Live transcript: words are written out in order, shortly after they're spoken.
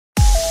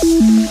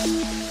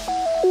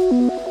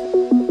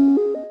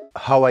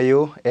How are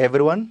you,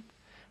 everyone?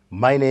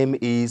 My name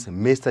is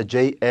Mr.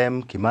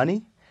 J.M.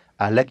 Kimani,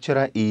 a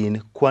lecturer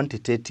in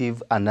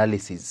quantitative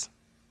analysis.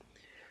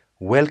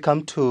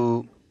 Welcome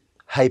to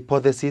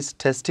hypothesis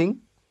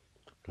testing,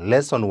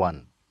 lesson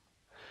 1.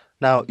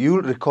 Now,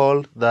 you'll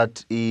recall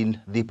that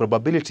in the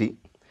probability,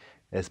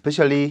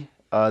 especially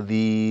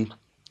the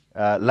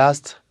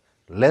last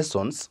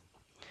lessons,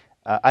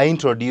 I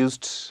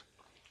introduced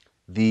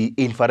the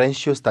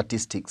inferential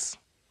statistics,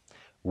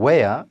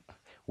 where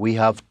we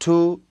have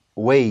two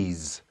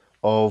ways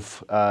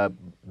of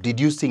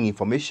deducing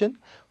information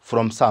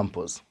from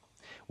samples.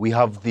 We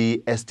have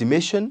the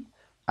estimation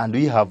and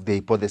we have the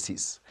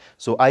hypothesis.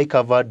 So I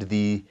covered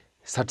the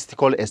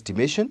statistical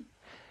estimation,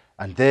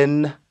 and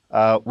then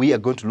we are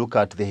going to look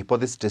at the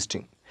hypothesis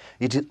testing.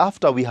 It is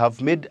after we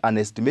have made an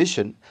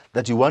estimation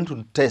that you want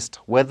to test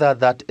whether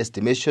that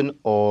estimation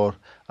or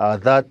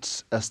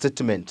that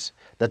statement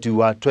that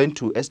you are trying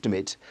to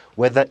estimate,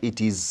 whether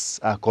it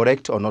is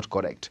correct or not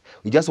correct.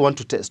 We just want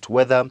to test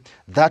whether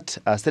that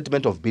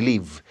statement of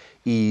belief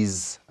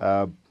is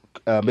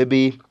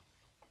maybe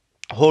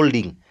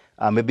holding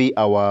maybe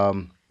our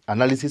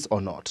analysis or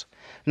not.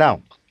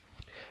 Now,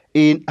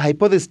 in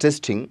hypothesis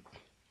testing,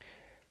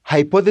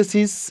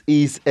 hypothesis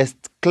is a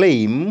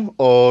claim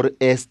or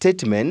a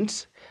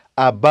statement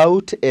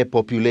about a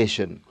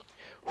population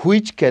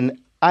which can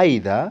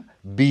either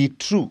be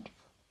true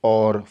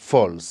or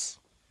false.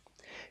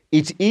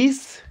 It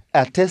is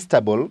a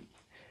testable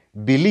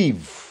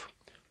belief,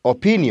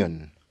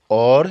 opinion,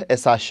 or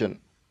assertion.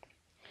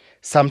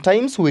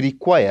 Sometimes we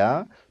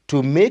require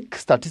to make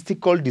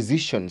statistical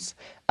decisions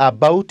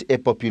about a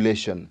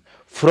population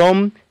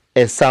from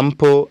a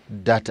sample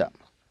data.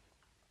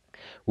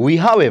 We,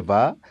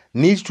 however,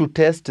 need to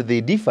test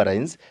the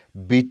difference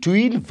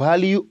between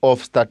value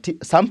of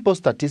sample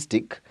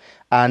statistic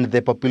and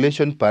the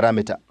population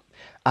parameter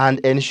and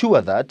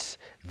ensure that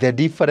the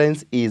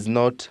difference is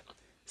not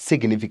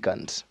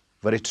significant.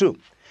 Very true.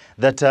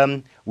 That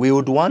we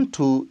would want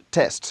to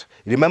test.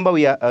 Remember,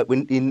 we are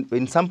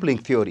in sampling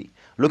theory,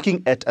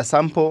 looking at a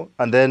sample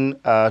and then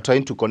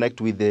trying to connect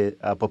with the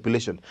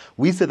population.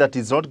 We say that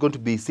it's not going to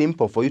be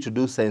simple for you to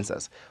do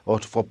census or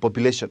for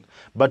population.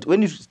 But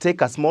when you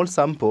take a small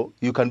sample,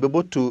 you can be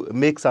able to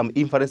make some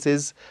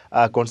inferences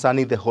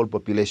concerning the whole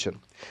population.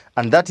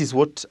 And that is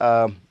what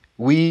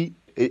we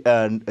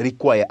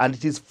require. And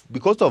it is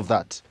because of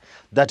that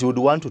that you would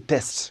want to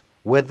test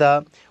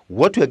whether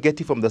what we are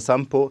getting from the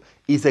sample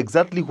is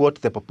exactly what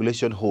the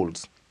population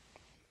holds.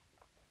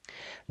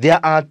 There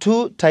are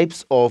two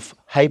types of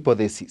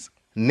hypotheses,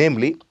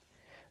 namely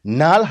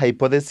null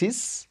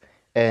hypothesis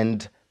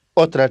and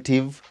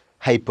alternative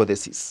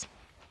hypothesis.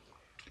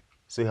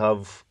 So you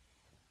have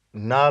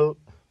null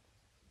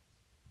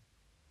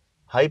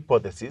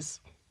hypothesis.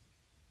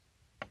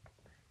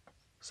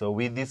 So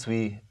with this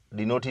we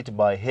denote it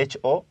by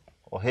HO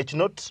or H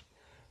naught.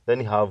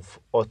 Then you have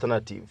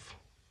alternative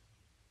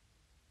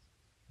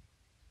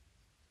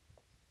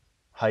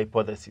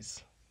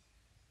hypothesis.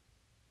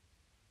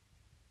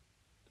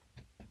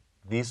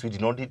 This we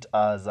denote it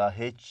as a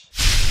H